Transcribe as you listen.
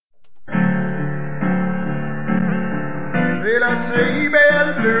CIBL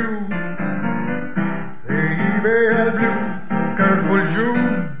Blues. CIBL Blues, que je vous le joue.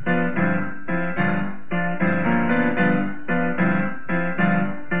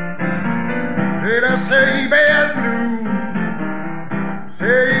 C'est le CIBL Blues.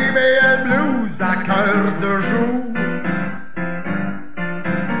 CIBL Blues à cœur de jour.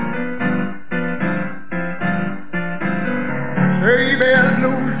 CIBL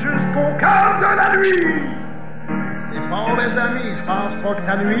Blues jusqu'au cœur de la nuit. C'est fort les amis, je pense pas que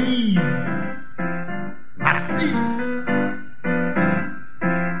ça nuit. Parti.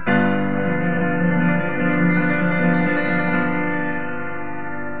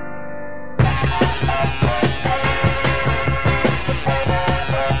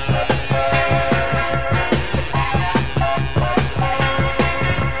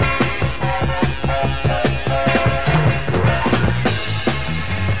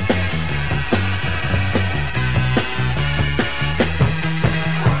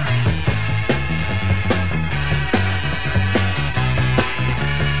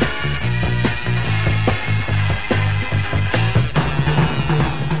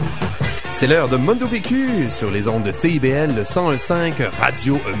 C'est l'heure de Mondo P.Q sur les ondes de CIBL 101.5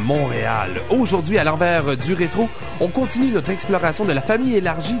 Radio Montréal. Aujourd'hui, à l'envers du rétro, on continue notre exploration de la famille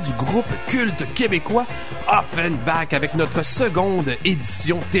élargie du groupe culte québécois Offenbach avec notre seconde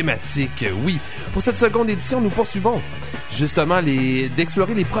édition thématique. Oui, pour cette seconde édition, nous poursuivons justement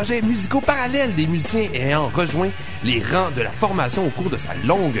d'explorer les projets musicaux parallèles des musiciens ayant rejoint les rangs de la formation au cours de sa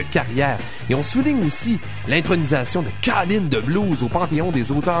longue carrière. Et on souligne aussi l'intronisation de Colin de Blues au panthéon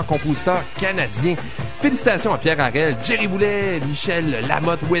des auteurs-compositeurs canadiens. Félicitations à Pierre Harel, Jerry Boulet, Michel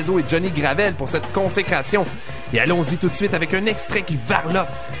Lamotte, Oiseau et Johnny Gravel pour cette consécration. Et allons-y tout de suite avec un extrait qui varlope,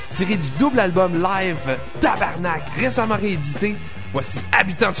 tiré du double album live Tabarnak, récemment réédité. Voici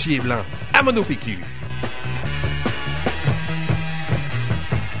Habitant de Chien Blanc à Mondo P.Q.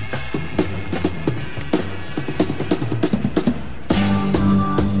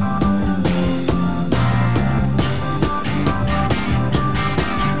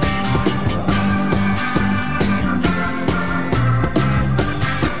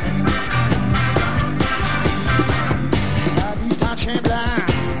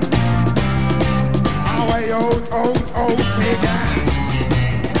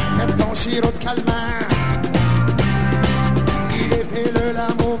 Sirop de calmant, il est pile la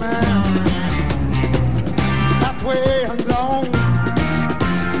moment, tatoué en blonde,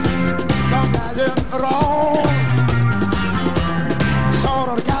 comme la lune ronde,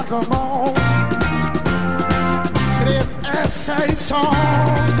 sort regarde le monde, grippe essaye son,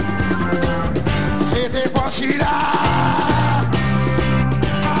 c'était pas si là,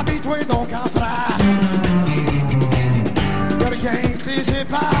 habille-toi donc en frère, de rien que les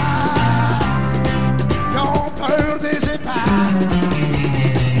épaules. Peur des épaves,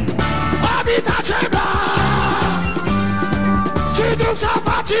 habitant de Chien Blanc, tu trouves ça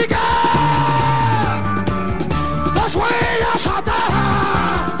fatigué de jouer en chantant.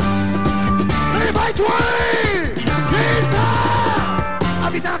 Réveille-toi, il temps.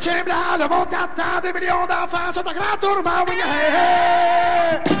 Habitant de Chien Blanc, le monde t'attend, des millions d'enfants sont un grand tourment. Oui, hey,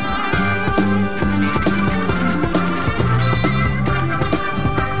 hey.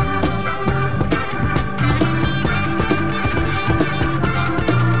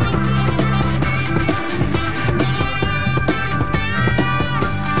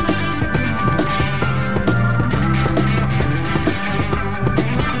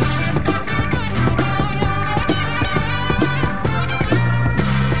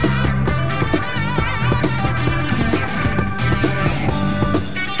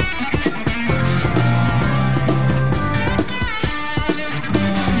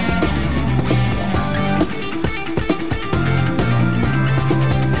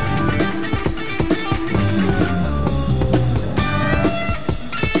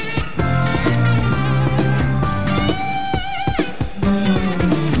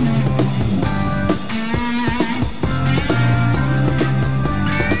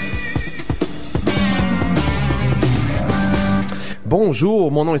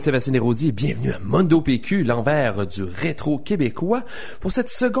 Bonjour, mon nom est Sébastien Desrosiers et bienvenue à Mondo P.Q, l'envers du rétro québécois, pour cette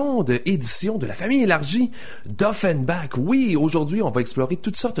seconde édition de la famille élargie d'Offenbach. Oui, aujourd'hui, on va explorer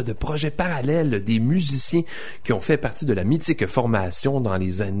toutes sortes de projets parallèles des musiciens qui ont fait partie de la mythique formation dans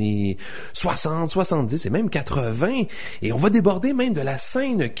les années 60, 70 et même 80. Et on va déborder même de la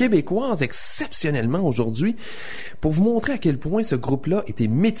scène québécoise exceptionnellement aujourd'hui pour vous montrer à quel point ce groupe-là était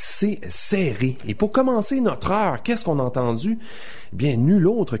métissé, serré. Et pour commencer notre heure, qu'est-ce qu'on a entendu? bien nul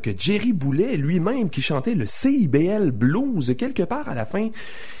autre que Jerry Boulet lui-même qui chantait le CIBL Blues quelque part à la fin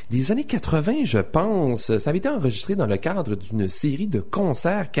des années 80, je pense. Ça avait été enregistré dans le cadre d'une série de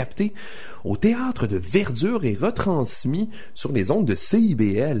concerts captés au Théâtre de Verdure et retransmis sur les ondes de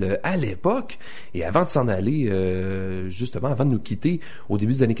CIBL à l'époque. Et avant de s'en aller, justement, avant de nous quitter au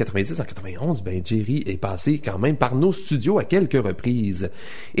début des années 90, en 91, ben Jerry est passé quand même par nos studios à quelques reprises.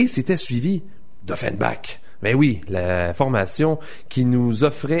 Et c'était suivi d'Offenbach. Ben oui, la formation qui nous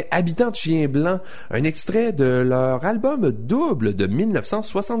offrait Habitants de Chien Blanc, un extrait de leur album double de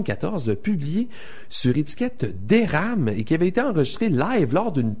 1974, publié sur étiquette d'Eram et qui avait été enregistré live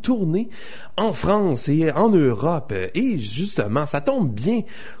lors d'une tournée en France et en Europe. Et justement, ça tombe bien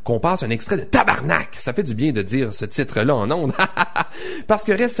qu'on passe un extrait de Tabarnak. Ça fait du bien de dire ce titre-là en ondes. Parce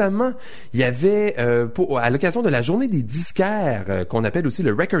que récemment, il y avait, à l'occasion de la journée des disquaires, qu'on appelle aussi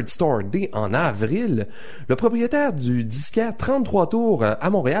le Record Store Day en avril, le propriétaire du disquaire 33 tours à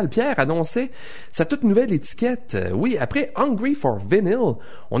Montréal, Pierre, annonçait sa toute nouvelle étiquette. Oui, après Hungry for Vinyl,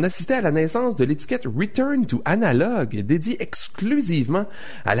 on assistait à la naissance de l'étiquette Return to Analog, dédiée exclusivement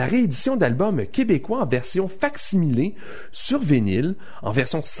à la réédition d'albums québécois en version facsimilée sur vinyle, en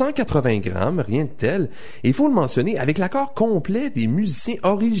version 180 grammes, rien de tel. Et il faut le mentionner, avec l'accord complet des musiciens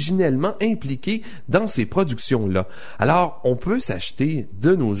originellement impliqués dans ces productions-là. Alors, on peut s'acheter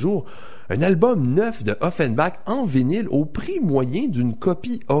de nos jours un album neuf de Offenbach en vinyle au prix moyen d'une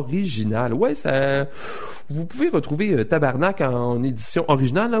copie originale. Ouais, ça, vous pouvez retrouver Tabarnak en édition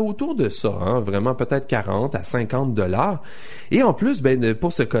originale là, autour de ça, hein, vraiment peut-être 40 à 50 $. Et en plus, ben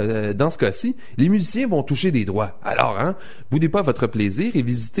dans ce cas-ci, les musiciens vont toucher des droits. Alors, hein, boudez pas votre plaisir et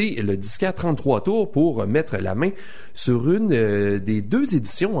visitez le disquaire 33 tours pour mettre la main sur une des deux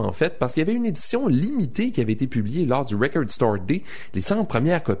éditions en fait, parce qu'il y avait une édition limitée qui avait été publiée lors du Record Store Day. Les 100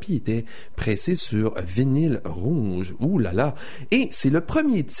 premières copies étaient pressées sur vinyle rouge. Ouh là là! Et c'est le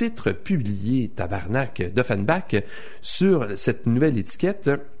premier titre publié, Tabarnak, d'Offenbach, sur cette nouvelle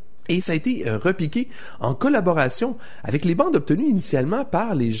étiquette. Et ça a été repiqué en collaboration avec les bandes obtenues initialement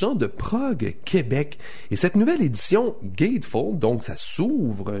par les gens de Prog Québec. Et cette nouvelle édition Gatefold, donc ça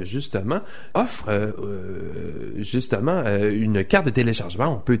s'ouvre justement, offre une carte de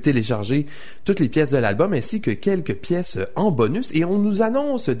téléchargement. On peut télécharger toutes les pièces de l'album ainsi que quelques pièces en bonus. Et on nous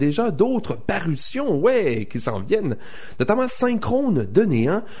annonce déjà d'autres parutions, ouais, qui s'en viennent, notamment Synchrone de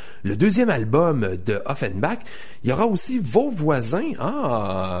Néant, le deuxième album de Offenbach. Il y aura aussi Vos Voisins,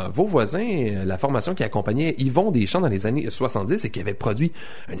 Vos Voisins, la formation qui accompagnait Yvon Deschamps dans les années 70 et qui avait produit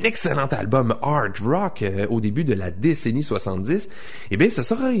un excellent album hard rock au début de la décennie 70. Eh bien, ce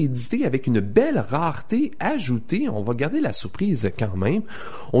sera édité avec une belle rareté ajoutée. On va garder la surprise quand même.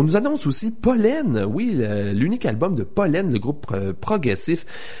 On nous annonce aussi Pollen, oui, l'unique album de Pollen, le groupe progressif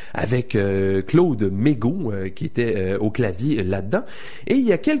avec Claude Mégaud qui était au clavier là-dedans. Et il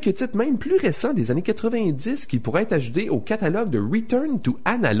y a quelques titres même plus récents des années 90 qui pourraient être ajoutés au catalogue de Return to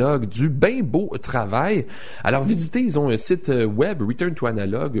Analog, du bien beau travail. Alors visitez, ils ont un site web, Return to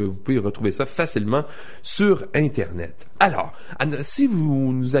Analog, vous pouvez retrouver ça facilement sur Internet. Alors, si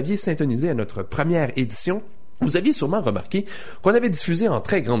vous nous aviez syntonisé à notre première édition, vous aviez sûrement remarqué qu'on avait diffusé en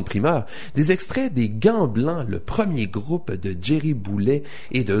très grande primeur des extraits des Gants Blancs, le premier groupe de Jerry Boulet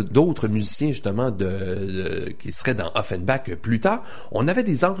et d'autres musiciens justement qui seraient dans Offenbach plus tard. On avait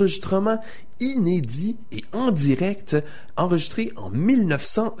des enregistrements inédits et en direct enregistrés en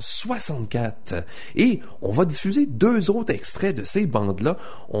 1964. Et on va diffuser deux autres extraits de ces bandes-là.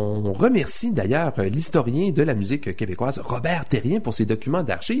 On remercie d'ailleurs l'historien de la musique québécoise Robert Terrien pour ses documents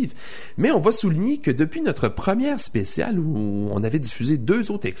d'archives, mais on va souligner que depuis notre première spéciale où on avait diffusé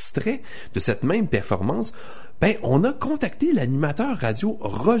deux autres extraits de cette même performance, ben, on a contacté l'animateur radio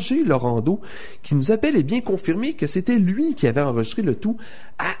Roger Laurando qui nous a bel et bien confirmé que c'était lui qui avait enregistré le tout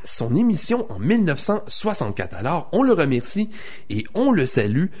à son émission en 1964. Alors, on le remercie et on le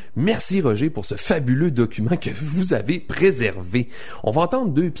salue. Merci Roger pour ce fabuleux document que vous avez préservé. On va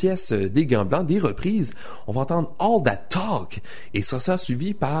entendre deux pièces des Gants Blancs, des reprises. On va entendre All That Talk et ça sera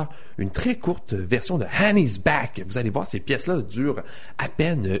suivi par une très courte version de Honey's Back. Vous allez voir, ces pièces-là durent à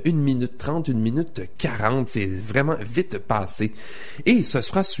peine 1 minute 30, 1 minute 40. C'est vraiment vite passé. Et ce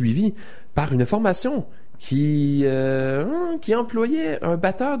sera suivi par une formation qui employait un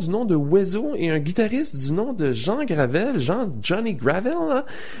batteur du nom de Wezo et un guitariste du nom de Johnny Gravel.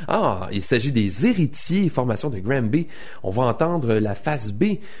 Hein? Il s'agit des Héritiers, formation de Granby. On va entendre la face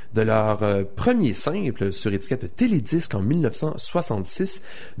B de leur premier simple sur étiquette Télédisque en 1966,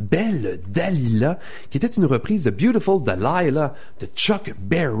 Belle Dalila, qui était une reprise de Beautiful Delilah de Chuck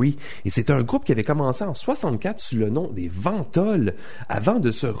Berry. Et c'est un groupe qui avait commencé en 64 sous le nom des Ventoles avant de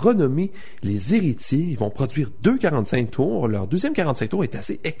se renommer les Héritiers. Ils vont produire 2 45 tours. Leur deuxième 45 tours est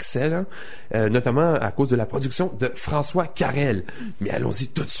assez excellent, notamment à cause de la production de François Carrel. Mais allons-y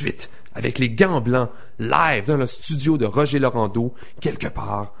tout de suite avec les Gants Blancs, live dans le studio de Roger Laurando, quelque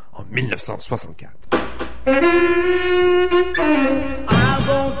part en 1964. I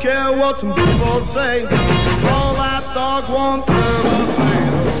don't care what some people say, all that dog wants to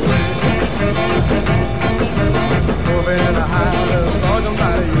moving in a high, talking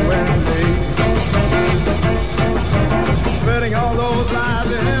about you and me. Spreading all those lies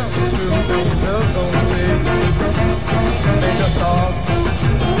in hell, you just don't see. They just talk.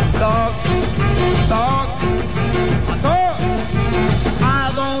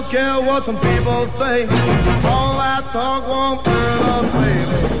 I don't care what some people say, all that talk won't turn us away.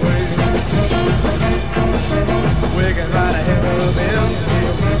 We can ride ahead of them,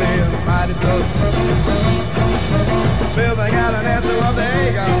 being mighty tough. Still they got an answer what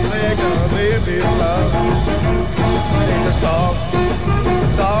they gonna be love. They just talk.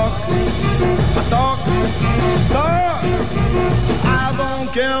 I don't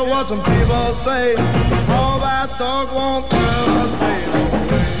care what some people say, all that talk won't turn us away.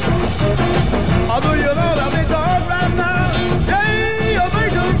 Although you know that they talk right now, yeah, they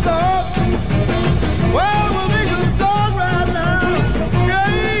just talk. Well, they just talk right now, yeah,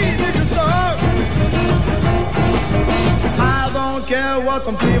 they just talk. I don't care what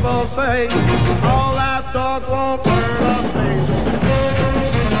some people say, all that talk won't turn us away.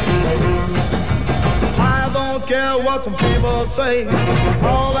 I don't care what some people say,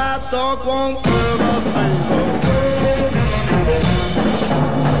 all that talk won't turn us away.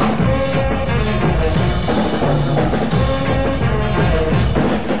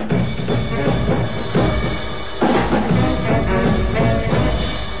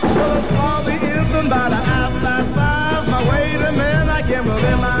 Well, it's all the evening by the 5:30. My waiting man, I can't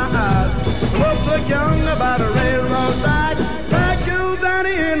believe my eyes. Looks so young about a railroad side. Back you down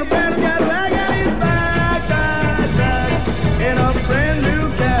in the bed, got back at his back, in a brand new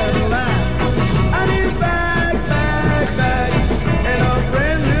Cadillac. And he's back, in a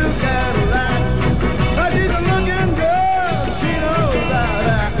brand new Cadillac. But she's a looking girl, she knows that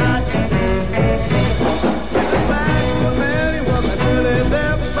I She's back for man, he wasn't really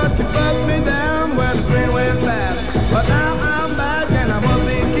there, but she buzzed me down where the train went past. But now I'm back and I must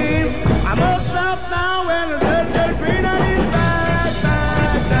be keen. I must stop now when the dirt gets green. And he's back,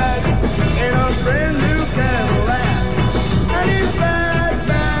 in a brand new Cadillac. And he's back,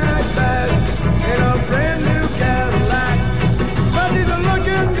 in a brand new Cadillac. But she's a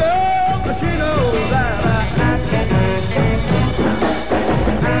looking girl, but she knows that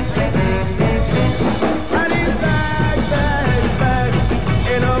And he's back,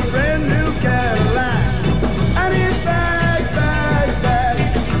 in a brand new Cadillac. And he's back,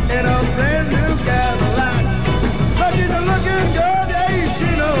 in a brand new Cadillac. But she's a looking girl, yeah, she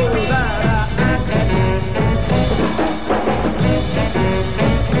knows that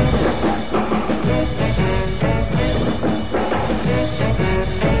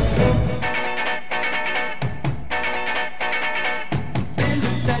Belle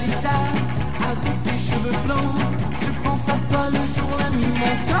Dalida, avec tes cheveux blancs, je pense à toi le jour, la nuit,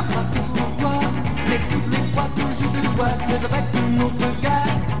 mon cœur bat pourquoi. Mais toutes les fois que je te vois, tu es avec un autre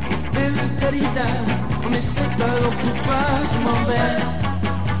gars. Belle Dalida, mais c'est alors pourquoi je m'en vais,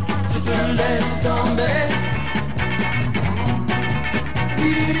 je te laisse tomber.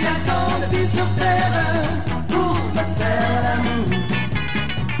 Il y a tant de vie sur terre pour me faire l'amour.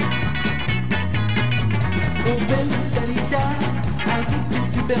 Oh belle Dalida, avec tes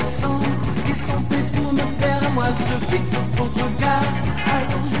yeux berçants, qui sont faits pour me plaire à moi, se fixent sur votre regard.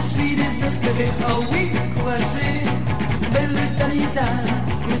 Alors je suis désespéré, oh oui, découragé. Belle Dalida,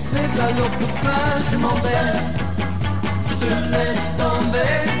 mais c'est alors pourquoi je m'en vais, je te laisse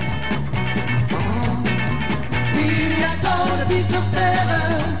tomber. Il y a tant de vie sur terre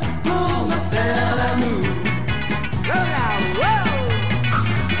pour me faire l'amour. Oh là, wow!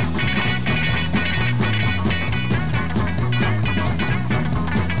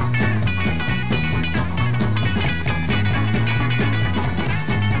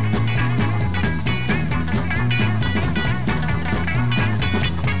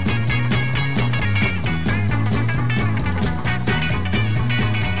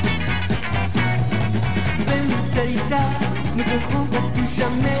 Ne comprendras-tu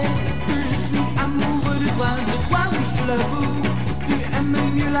jamais que je suis amoureux de toi, oui je l'avoue. Tu aimes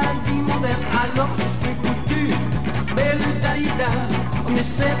mieux la vie moderne, alors je suis foutu. Belle Dalida, mais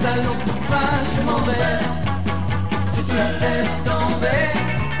c'est alors pourquoi je m'en vais, je te laisse tomber.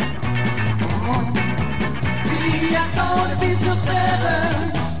 Il y a tant de vie sur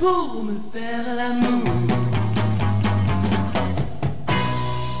terre pour me faire l'amour.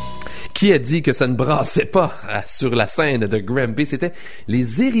 Qui a dit que ça ne brassait pas sur la scène de Granby? C'était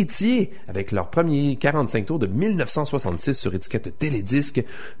les Héritiers avec leur premier 45 tours de 1966 sur étiquette Télédisque,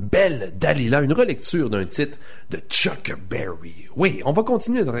 Belle Dalila, une relecture d'un titre de Chuck Berry. Oui, on va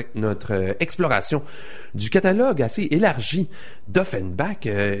continuer notre exploration du catalogue assez élargi d'Offenbach.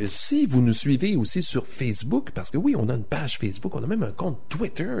 Si vous nous suivez aussi sur Facebook, parce que oui, on a une page Facebook, on a même un compte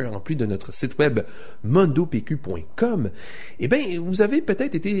Twitter en plus de notre site web mondop.q.com, eh bien, vous avez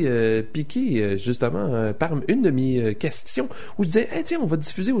peut-être été piqué justement par une de mes questions où je disais, hey, tiens, on va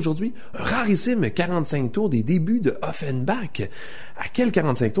diffuser aujourd'hui un rarissime 45 tours des débuts de Offenbach. À quel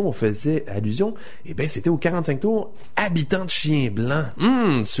 45 tours on faisait allusion? Eh bien, c'était au 45 tours Habitant de Chien Blanc,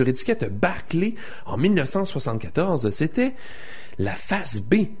 sur étiquette Barclay en 1974. C'était la face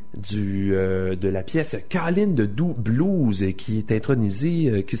B de la pièce Colin de Do Blues qui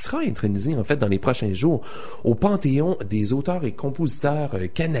sera intronisée en fait dans les prochains jours au Panthéon des auteurs et compositeurs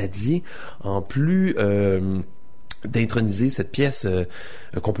canadiens, en plus d'introniser cette pièce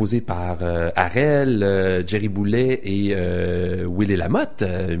composée par Harel, Jerry Boulet et Willie Lamotte,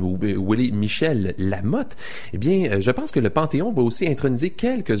 Willie Michel Lamotte. Eh bien, je pense que le Panthéon va aussi introniser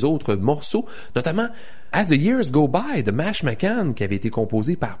quelques autres morceaux, notamment As the Years Go By de Mash McCann, qui avait été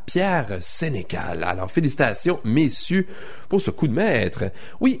composé par Pierre Sénécal. Alors, félicitations, messieurs, pour ce coup de maître.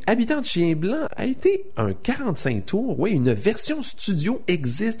 Oui, Habitant de Chien Blanc a été un 45 tours. Oui, une version studio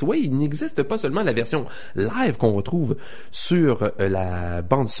existe. Oui, il n'existe pas seulement la version live qu'on retrouve sur la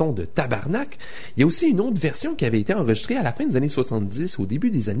bande-son de Tabarnak. Il y a aussi une autre version qui avait été enregistrée à la fin des années 70, au début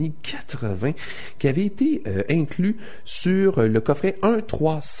des années 80, qui avait été inclus sur le coffret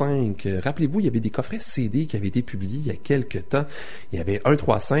 135. Rappelez-vous, il y avait des coffrets CD qui avaient été publiés il y a quelques temps. Il y avait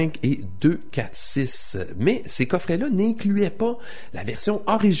 135 et 246. Mais ces coffrets-là n'incluaient pas la version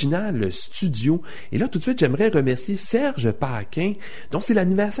originale studio. Et là, tout de suite, j'aimerais remercier Serge Paquin, dont c'est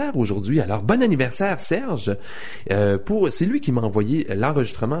l'anniversaire aujourd'hui. Alors, bon anniversaire, Serge! C'est lui qui m'a envoyé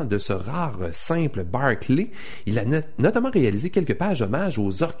l'enregistrement de ce rare simple Barclay. Il a notamment réalisé quelques pages hommages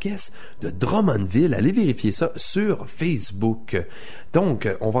aux orchestres de Drummondville. Allez vérifier ça sur Facebook. Donc,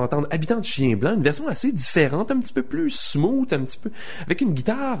 on va entendre Habitant de Chien Blanc, une version assez différente, un petit peu plus smooth, un petit peu avec une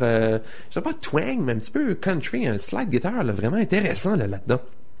guitare, je sais pas twang, mais un petit peu country, un slide guitar là, vraiment intéressant là-dedans.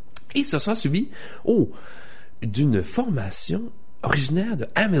 Et ce sera suivi d'une formation originaire de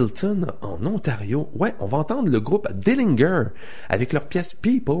Hamilton, en Ontario. Ouais, on va entendre le groupe Dillinger avec leur pièce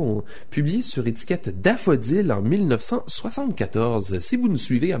People, publiée sur étiquette Daffodil en 1974. Si vous nous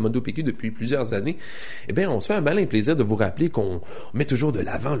suivez à Mondo P.Q depuis plusieurs années, eh bien, on se fait un malin plaisir de vous rappeler qu'on met toujours de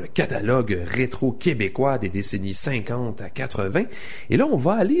l'avant le catalogue rétro québécois des décennies 50 à 80. Et là, on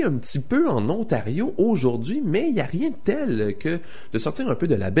va aller un petit peu en Ontario aujourd'hui, mais il n'y a rien de tel que de sortir un peu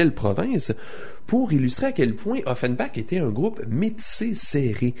de la belle province pour illustrer à quel point Offenbach était un groupe métissé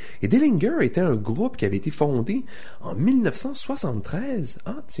serré. Et Dillinger était un groupe qui avait été fondé en 1973.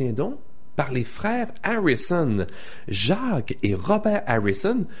 Ah, tiens donc, par les frères Harrison, Jacques et Robert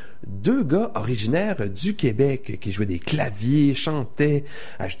Harrison, deux gars originaires du Québec qui jouaient des claviers, chantaient,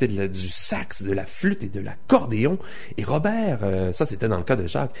 ajoutaient du sax, de la flûte et de l'accordéon. Et Robert, ça c'était dans le cas de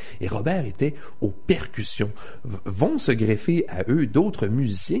Jacques, et Robert était aux percussions. Vont se greffer à eux d'autres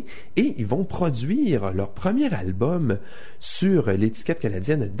musiciens et ils vont produire leur premier album sur l'étiquette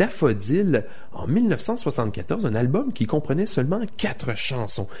canadienne Daffodil en 1974, un album qui comprenait seulement 4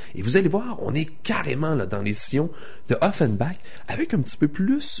 chansons. Et vous allez voir, on est carrément là dans les sillons de Offenbach avec un petit peu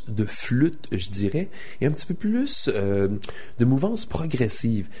plus de flûte, je dirais, et un petit peu plus de mouvance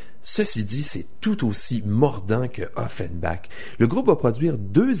progressive. Ceci dit, c'est tout aussi mordant que Offenbach. Le groupe va produire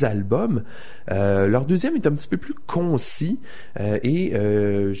 2 albums. Leur deuxième est un petit peu plus concis et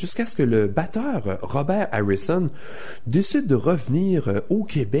jusqu'à ce que le batteur Robert Harrison décide de revenir au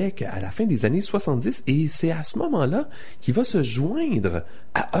Québec à la fin des années 70 et c'est à ce moment-là qu'il va se joindre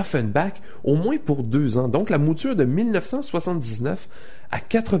à Offenbach au moins pour 2 ans. Donc la mouture de 1979 à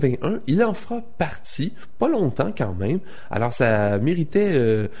 81, il en fera partie, pas longtemps quand même, alors ça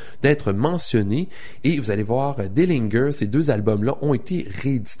méritait d'être mentionné, et vous allez voir, Dillinger, ces 2 albums-là ont été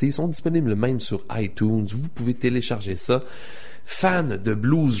réédités, sont disponibles même sur iTunes, vous pouvez télécharger ça. Fan de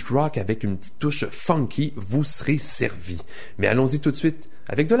blues rock avec une petite touche funky, vous serez servi. Mais allons-y tout de suite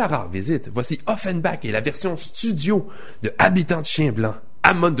avec de la rare visite. Voici Offenbach et la version studio de Habitant de Chien Blanc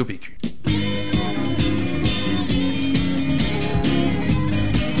à Mondo P.Q.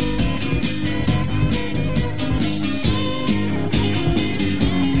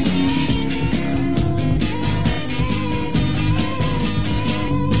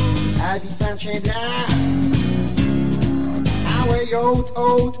 Habitant de Chien Blanc, ah ouais, haute,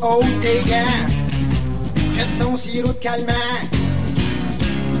 tes gants, jette ton sirop de calmant.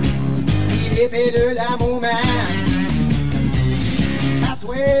 épée de la moment,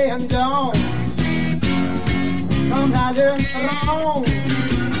 tatoué un don, comme la lune ronde,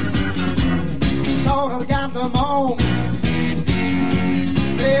 sort, regarde le monde,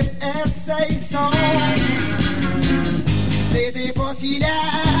 flip, essaye son, c'était pas si là,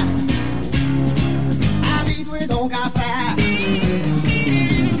 habille-toi donc à faire,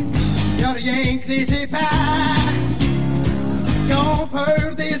 y'a rien que des épais, qui ont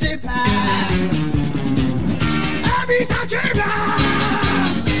peur des épais. Habitant Québec,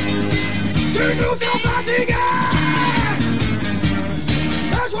 tu nous fais fatiguer,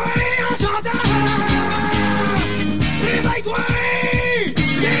 de jouer en chantant, réveille-toi,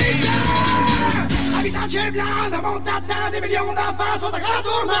 viens. Habitant Québec, dans mon tata, des millions d'enfants sont à grand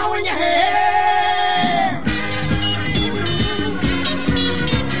tourment, oui, yeah.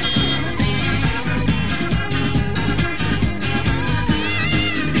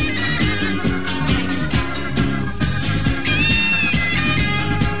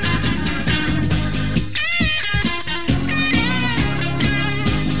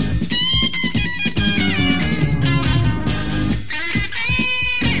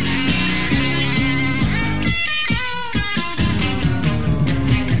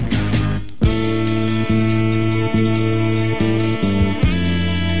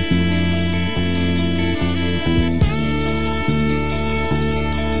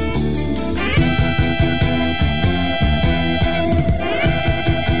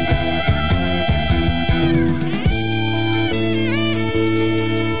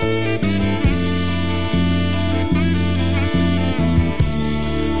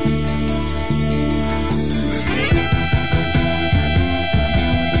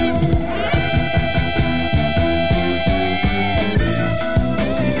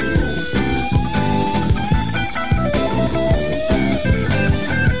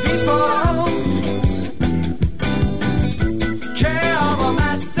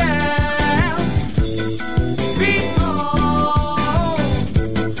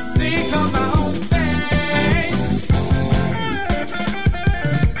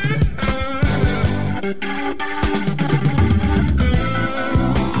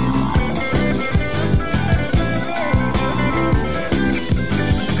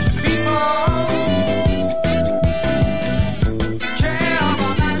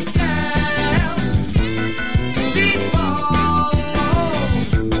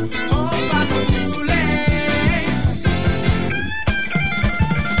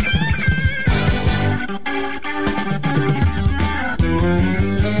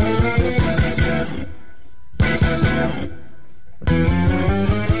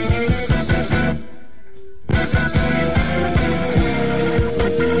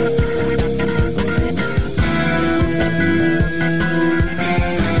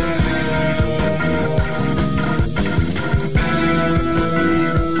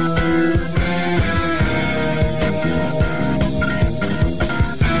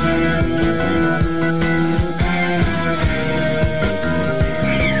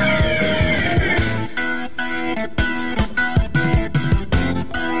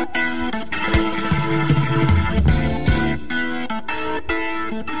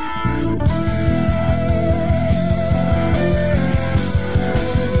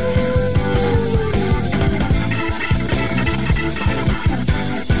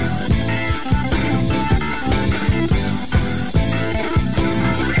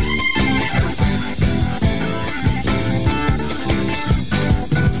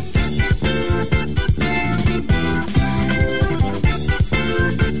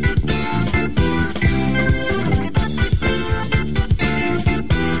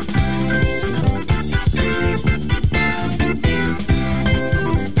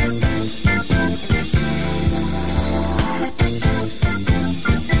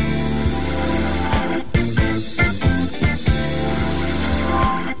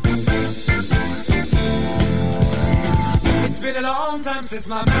 Since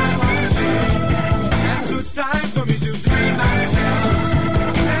my mind was free, and so it's time for me to free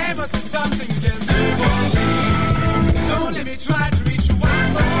myself. There must be something you can do for me, so let me try to reach you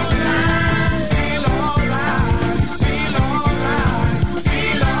one more time. Feel alright, feel alright,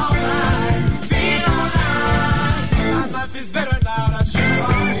 feel alright, feel alright. My life is better now that you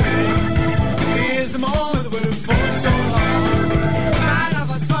are here. Here's a moment we've for so long. My love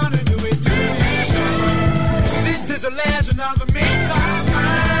has found a new way to be sure. This is a legend of a mix.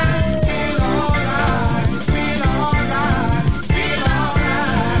 Feel alright, feel alright.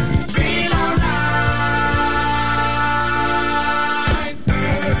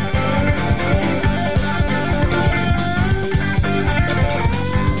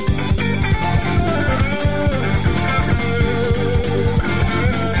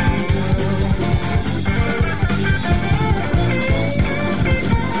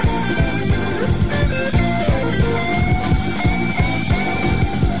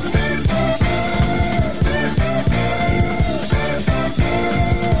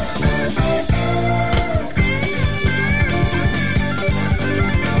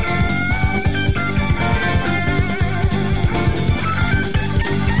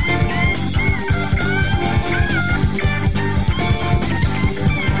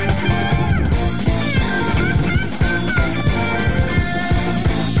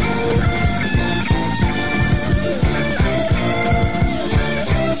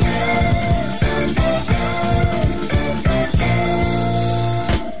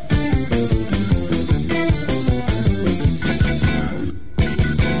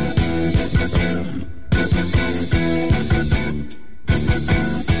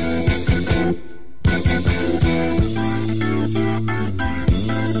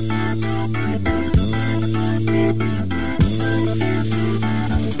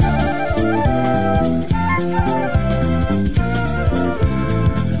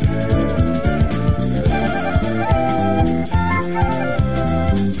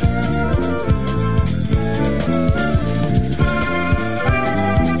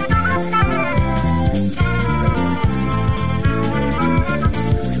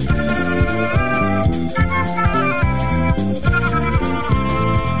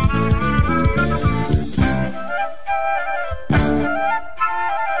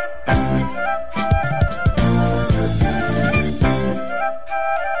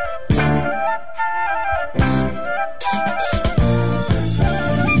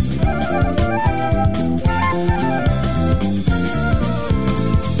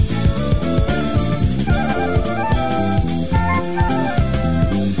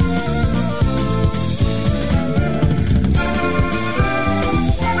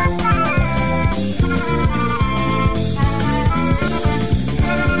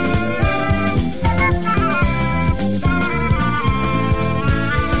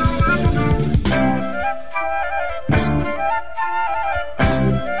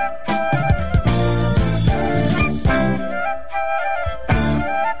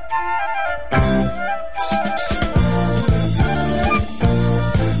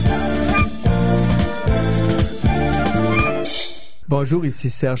 Bonjour, ici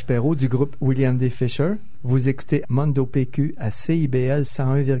Serge Perrault du groupe William D. Fisher. Vous écoutez Mondo P.Q à CIBL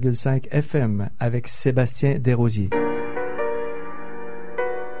 101,5 FM avec Sébastien Desrosiers.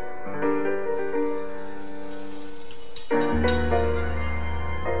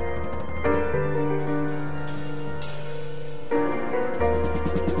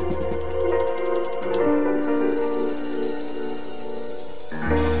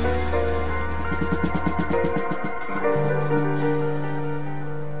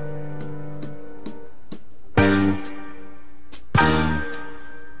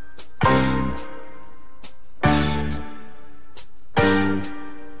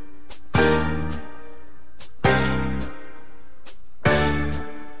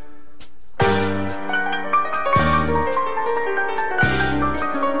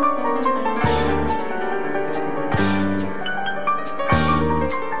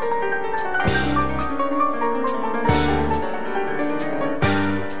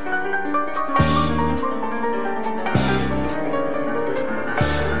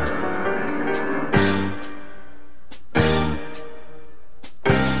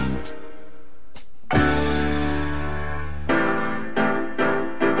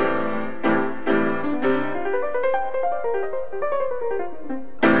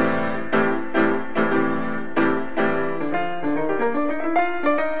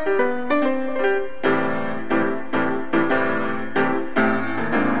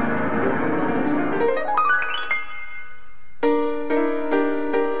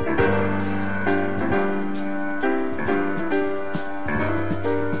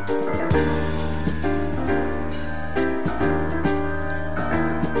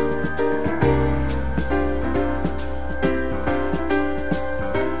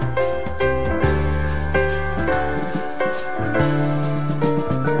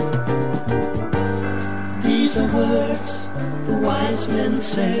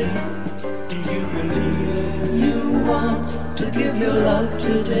 say, do you believe you want to give your love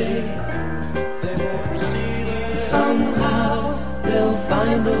today? They won't receive it. Somehow they'll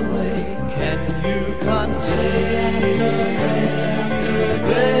find a way. Can you conceive?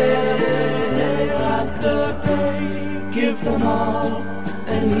 Day after day, give them all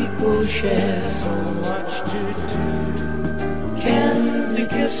an equal share. So much to do. Candy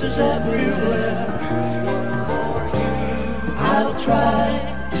kisses everywhere. I'll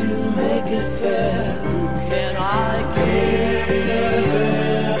try to make it fair. Who can I give it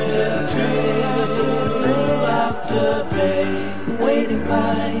to? Day after day, waiting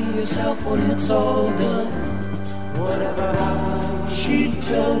by yourself when it's all done. Whatever happened, she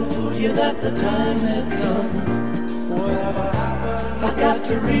told you that the time had come. Whatever happened, I got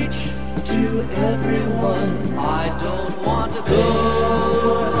to reach to everyone. I don't want to go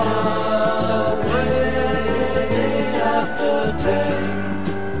away.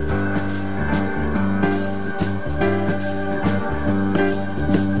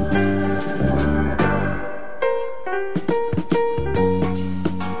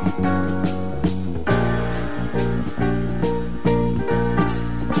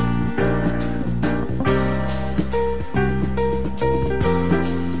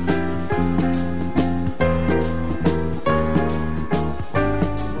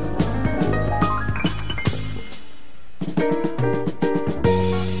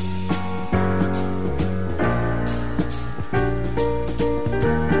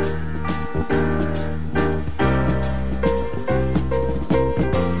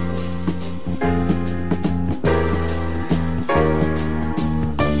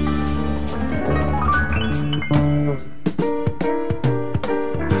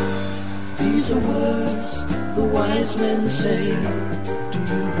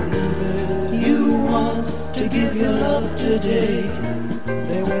 Day.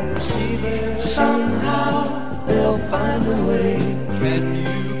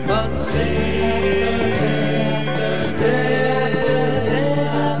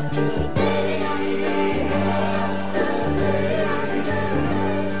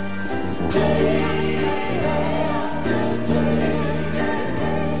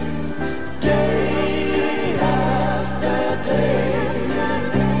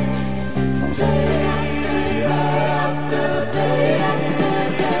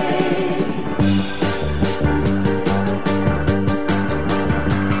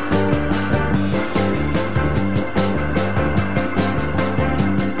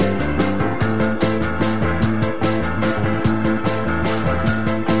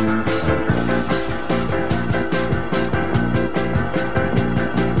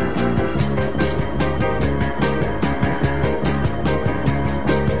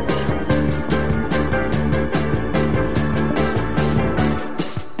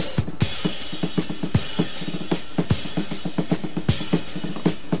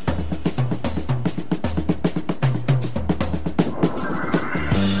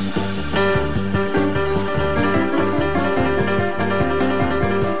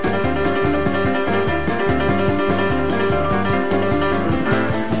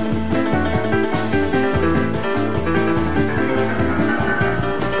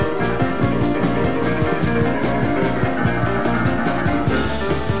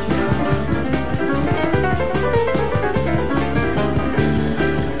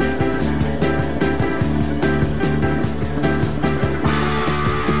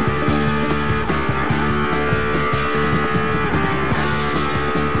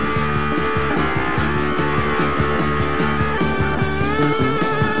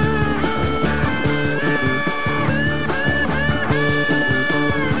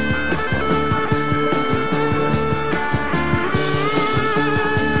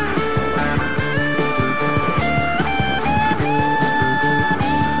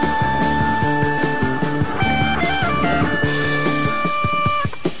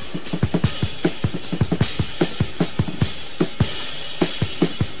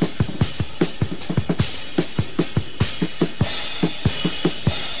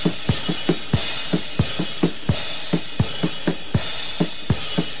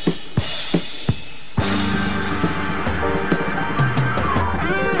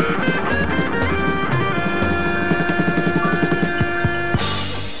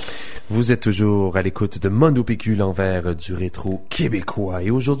 Vous êtes toujours à l'écoute de Mondo P.Q, l'envers du rétro québécois. Et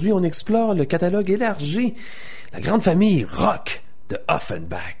aujourd'hui, on explore le catalogue élargi, la grande famille rock de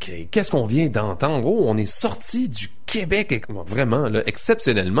Offenbach. Et qu'est-ce qu'on vient d'entendre? Oh, on est sorti du Québec, vraiment, là,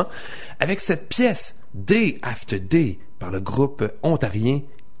 exceptionnellement, avec cette pièce Day After Day par le groupe ontarien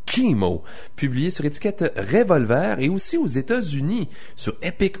Chemo, publié sur étiquette Revolver et aussi aux États-Unis sur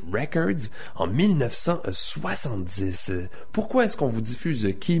Epic Records en 1970. Pourquoi est-ce qu'on vous diffuse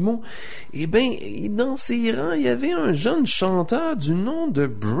Chemo? Eh bien, dans ses rangs, il y avait un jeune chanteur du nom de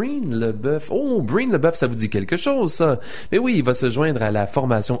Breen Leboeuf. Oh, Breen Leboeuf, ça vous dit quelque chose, ça? Mais oui, il va se joindre à la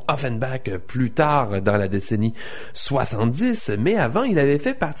formation Offenbach plus tard dans la décennie 70, mais avant, il avait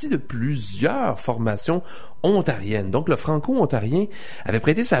fait partie de plusieurs formations ontariennes. Donc, le franco-ontarien avait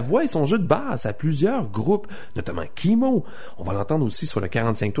prêté sa voix et son jeu de basse à plusieurs groupes, notamment Chemo. On va l'entendre aussi sur le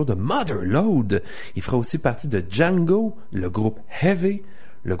 45 tours de Motherload. Il fera aussi partie de Django, le groupe Heavy,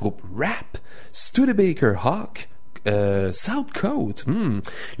 le groupe Rap, Studebaker Hawk, South Coast,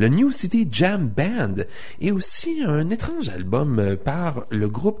 le New City Jam Band et aussi un étrange album par le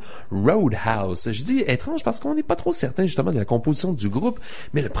groupe Roadhouse. Je dis étrange parce qu'on n'est pas trop certain justement de la composition du groupe,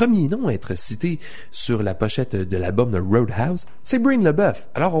 mais le premier nom à être cité sur la pochette de l'album de Roadhouse, c'est Breen Leboeuf.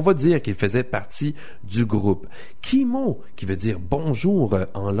 Alors on va dire qu'il faisait partie du groupe. Chemo, qui veut dire bonjour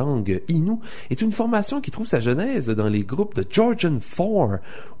en langue Innu, est une formation qui trouve sa genèse dans les groupes de Georgian 4,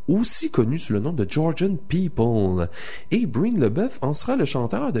 aussi connu sous le nom de Georgian People. Et Breen Leboeuf en sera le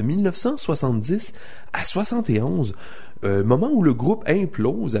chanteur de 1970 à 71, moment où le groupe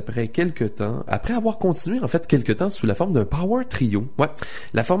implose après avoir continué en fait quelques temps sous la forme d'un power trio. Ouais.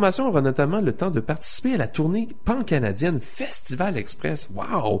 La formation aura notamment le temps de participer à la tournée pan-canadienne Festival Express,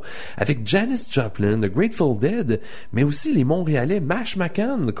 wow, avec Janis Joplin, The Grateful Dead, mais aussi les Montréalais Mash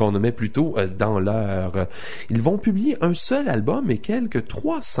McCann, qu'on nommait plutôt dans l'heure. Ils vont publier un seul album et quelques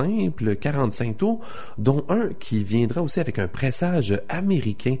 3 simples 45 tours, dont un qui viendra aussi avec un pressage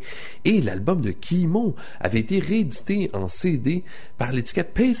américain. Et l'album de Chemo avait été réédité en CD par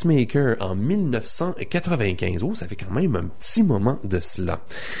l'étiquette Pacemaker en 1995. Oh, ça fait quand même un petit moment de cela.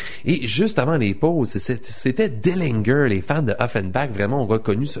 Et juste avant les pauses, c'était Dillinger. Les fans de Offenbach vraiment ont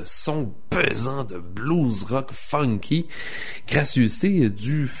reconnu ce son pesant de blues rock funky, gracieuseté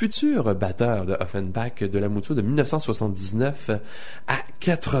du futur batteur de Offenbach de la mouture de 1979 à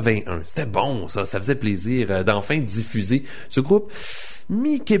 81. C'était bon, ça faisait plaisir d'enfin diffuser ce groupe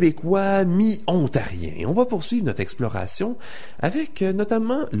mi-québécois, mi-ontarien. Et on va poursuivre notre exploration avec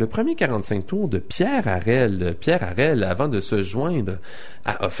notamment le premier 45 tours de Pierre Harel. Pierre Harel, avant de se joindre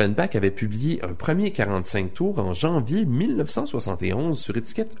à Offenbach, avait publié un premier 45 tours en janvier 1971 sur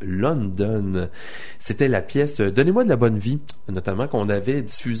étiquette London. C'était la pièce « Donnez-moi de la bonne vie », notamment qu'on avait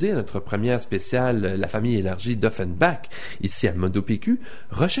diffusée à notre première spéciale « La famille élargie d'Offenbach » ici à Mondo P.Q.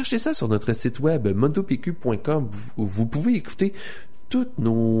 Recherchez ça sur notre site web mondopq.com où vous pouvez écouter toutes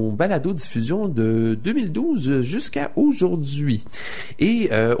nos baladodiffusions de 2012 jusqu'à aujourd'hui. Et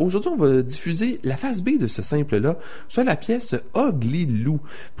aujourd'hui, on va diffuser la face B de ce simple-là, soit la pièce Ugly Lou.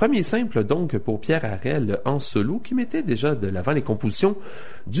 Premier simple donc pour Pierre Harel en solo, qui mettait déjà de l'avant les compositions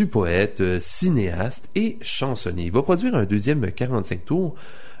du poète, cinéaste et chansonnier. Il va produire un deuxième 45 tours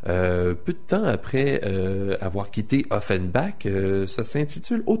peu de temps après avoir quitté Offenbach. Ça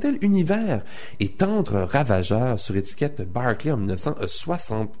s'intitule Hôtel Univers et Tendre Ravageur sur étiquette Barclay en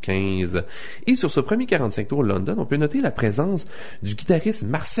 1975. Et sur ce premier 45 tours London, on peut noter la présence du guitariste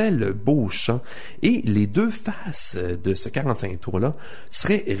Marcel Beauchamp, et les deux faces de ce 45 tours-là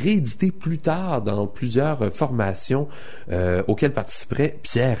seraient rééditées plus tard dans plusieurs formations auxquelles participerait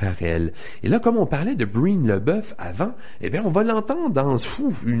Pierre Harel. Et là, comme on parlait de Breen Leboeuf avant, eh bien, on va l'entendre dans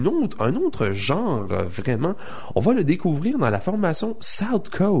un autre genre, vraiment. On va le découvrir dans la formation South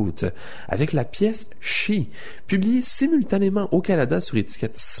Coast avec la pièce She, publiée simultanément au Canada sur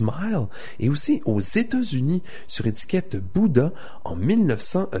étiquette Smile et aussi aux États-Unis sur étiquette Buddha en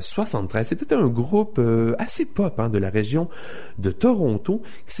 1973. C'était un groupe assez pop de la région de Toronto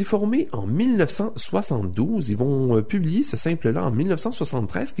qui s'est formé en 1972. Ils vont publier ce simple-là en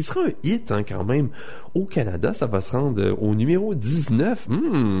 1973 qui sera un hit quand même au Canada. Ça va se rendre au numéro 19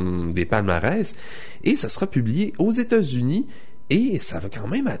 des palmarès et ça sera publié aux États-Unis. Et ça va quand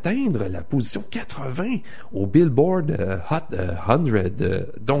même atteindre la position 80 au Billboard Hot 100.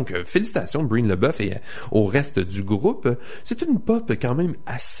 Donc, félicitations Breen Leboeuf et au reste du groupe. C'est une pop quand même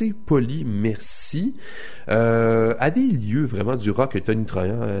assez polie, merci. À des lieux vraiment du rock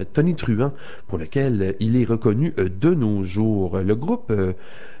tonitruant pour lequel il est reconnu de nos jours. Le groupe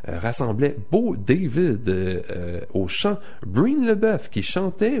rassemblait Beau David au chant, Breen Leboeuf qui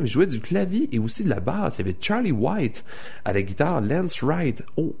chantait, jouait du clavier et aussi de la basse. Il y avait Charlie White à la guitare, Lance Wright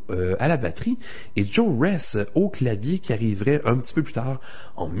à la batterie et Joe Ress au clavier qui arriverait un petit peu plus tard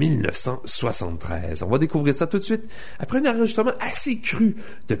en 1973. On va découvrir ça tout de suite après un enregistrement assez cru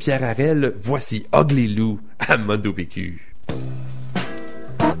de Pierre Harel. Voici Ugly Lou à Mondo P.Q.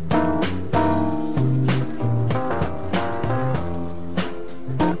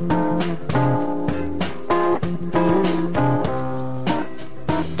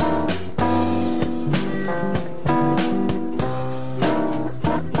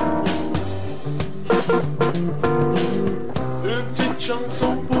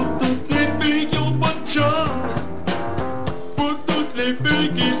 Chanson pour toutes les filles qui ont pas de chum, pour toutes les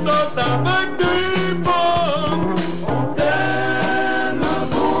filles qui sortent avec des pommes. On t'aime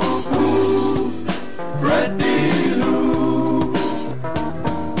beaucoup, Pretty Lou.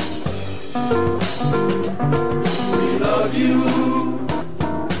 We love you,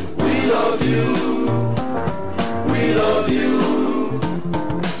 we love you, we love you,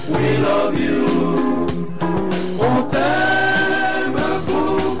 we love you. On t'aime.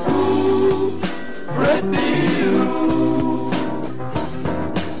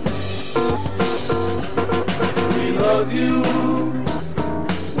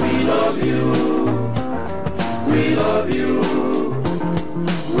 We love you,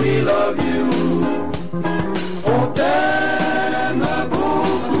 we love you, on t'aime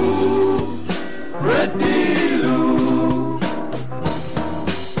beaucoup, Pretty Lou.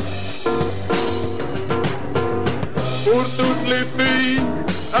 Pour toutes les filles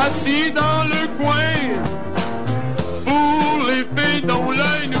assises dans le coin, pour les filles dont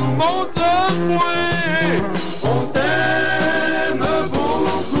l'œil nous monte le poing, on t'aime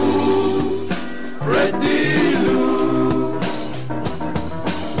beaucoup, Pretty Lou.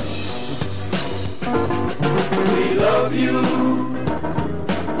 We love you,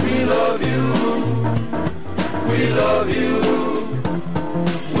 we love you, we love you,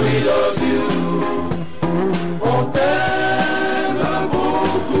 we love you. On t'aime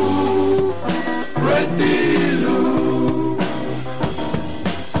beaucoup, Pretty Lou.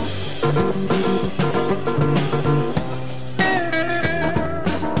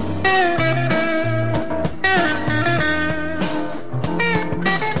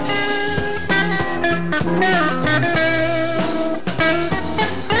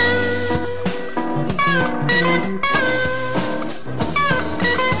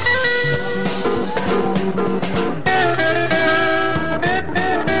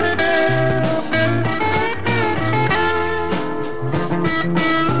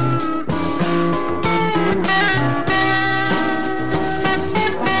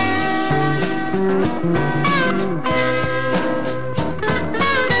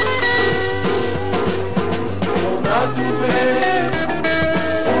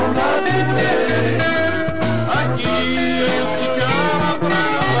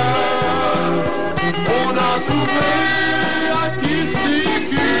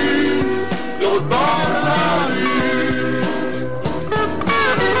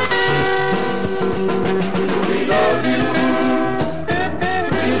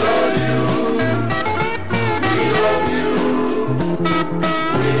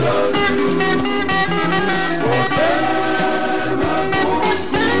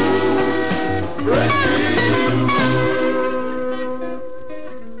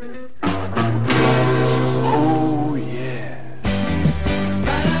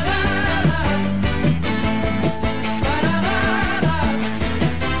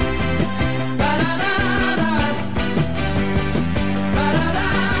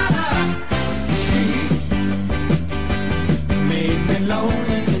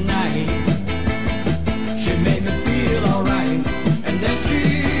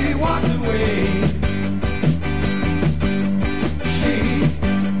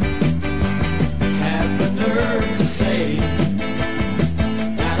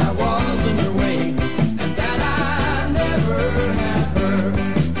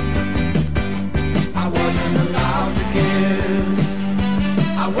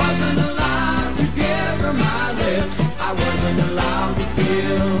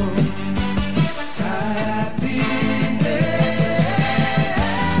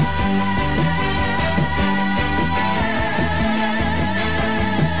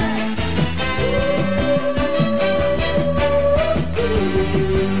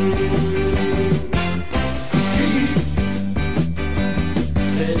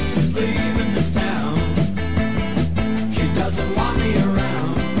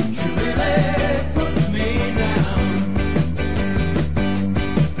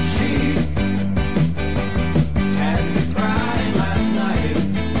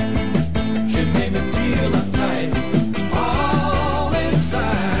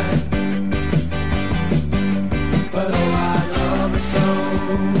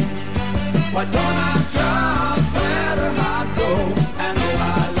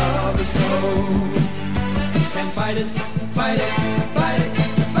 fight it, fight it, fight it,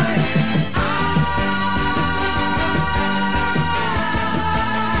 fight it.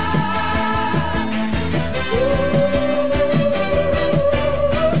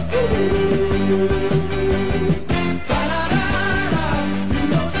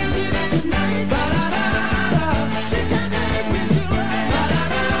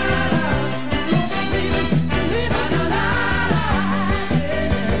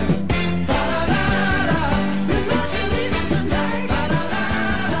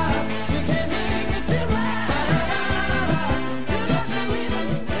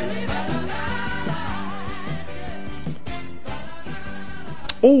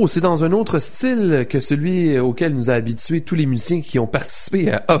 Oh, c'est dans un autre style que celui auquel nous a habitués tous les musiciens qui ont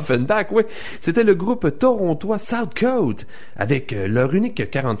participé à Offenbach. Oui, c'était le groupe torontois Southcote avec leur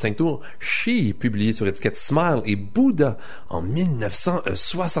unique 45 tours She, publié sur étiquette Smile, et Buddha en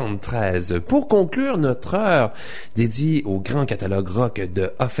 1973. Pour conclure notre heure dédiée au grand catalogue rock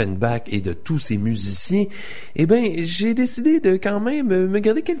de Offenbach et de tous ses musiciens, eh ben, j'ai décidé de quand même me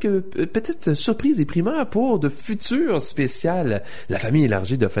garder quelques petites surprises et primeurs pour de futurs spéciales La famille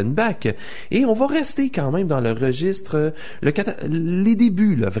élargie d'Offenbach. Et on va rester quand même dans le registre, les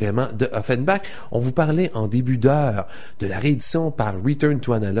débuts là, vraiment de Offenbach. On vous parlait en début d'heure de la réédition par Return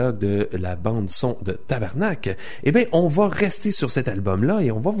to Analog de la bande-son de Tabarnak. Eh bien, on va rester sur cet album-là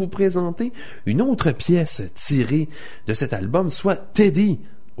et on va vous présenter une autre pièce tirée de cet album, soit Teddy.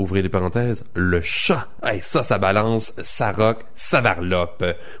 Ouvrez les parenthèses, le chat. Hey, ça balance, ça rock, ça varlope.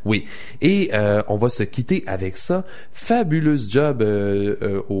 Oui. Et on va se quitter avec ça. Fabuleuse job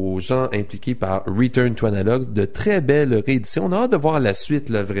aux gens impliqués par Return to Analog. De très belles rééditions. On a hâte de voir la suite,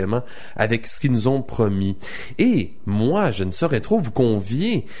 là, vraiment, avec ce qu'ils nous ont promis. Et moi, je ne saurais trop vous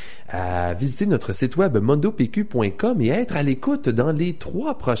convier à visiter notre site web mondopq.com et être à l'écoute dans les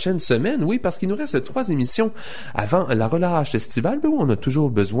 3 prochaines semaines. Oui, parce qu'il nous reste 3 émissions avant la relâche estivale, où on a toujours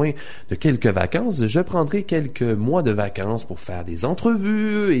besoin de quelques vacances. Je prendrai quelques mois de vacances pour faire des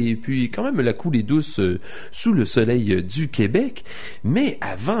entrevues et puis quand même la coulée douce sous le soleil du Québec. Mais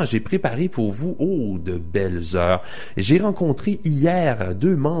avant, j'ai préparé pour vous, de belles heures. J'ai rencontré hier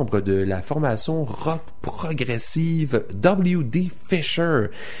 2 membres de la formation rock progressive W.D. Fisher.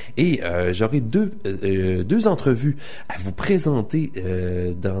 Et j'aurai deux entrevues à vous présenter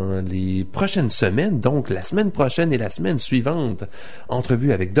dans les prochaines semaines, donc la semaine prochaine et la semaine suivante.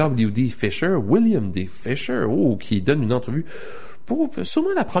 Entrevue avec W.D. Fisher, William D. Fisher, qui donne une entrevue pour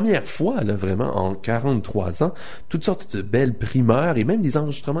sûrement la première fois, là, vraiment, en 43 ans, toutes sortes de belles primeurs et même des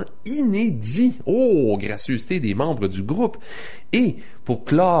enregistrements inédits. Gracieuseté des membres du groupe. Et pour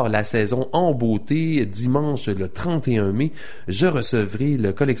clore la saison en beauté, dimanche le 31 mai, je recevrai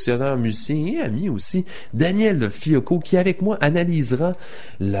le collectionneur, musicien et ami aussi, Daniel Fioco, qui avec moi analysera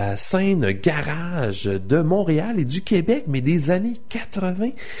la scène garage de Montréal et du Québec, mais des années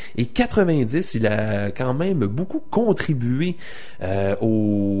 80 et 90. Il a quand même beaucoup contribué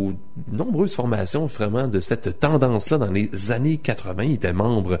aux nombreuses formations vraiment de cette tendance-là dans les années 80. Il était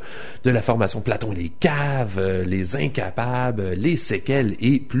membre de la formation Platon et les Caves, les Incapables, les Séquelles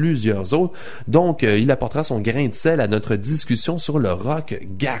et plusieurs autres. Donc, il apportera son grain de sel à notre discussion sur le rock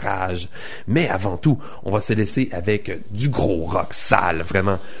garage. Mais avant tout, on va se laisser avec du gros rock sale,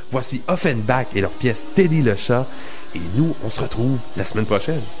 vraiment. Voici Offenbach et leur pièce Teddy le chat. Et nous, on se retrouve la semaine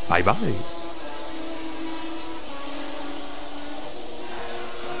prochaine. Bye bye!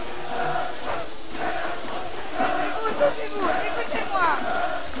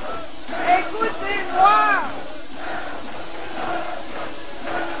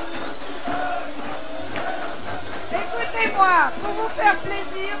 Pour vous faire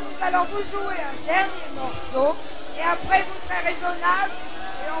plaisir, nous allons vous jouer un dernier morceau et après vous serez raisonnable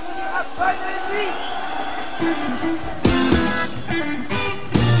et on vous dira bonne nuit.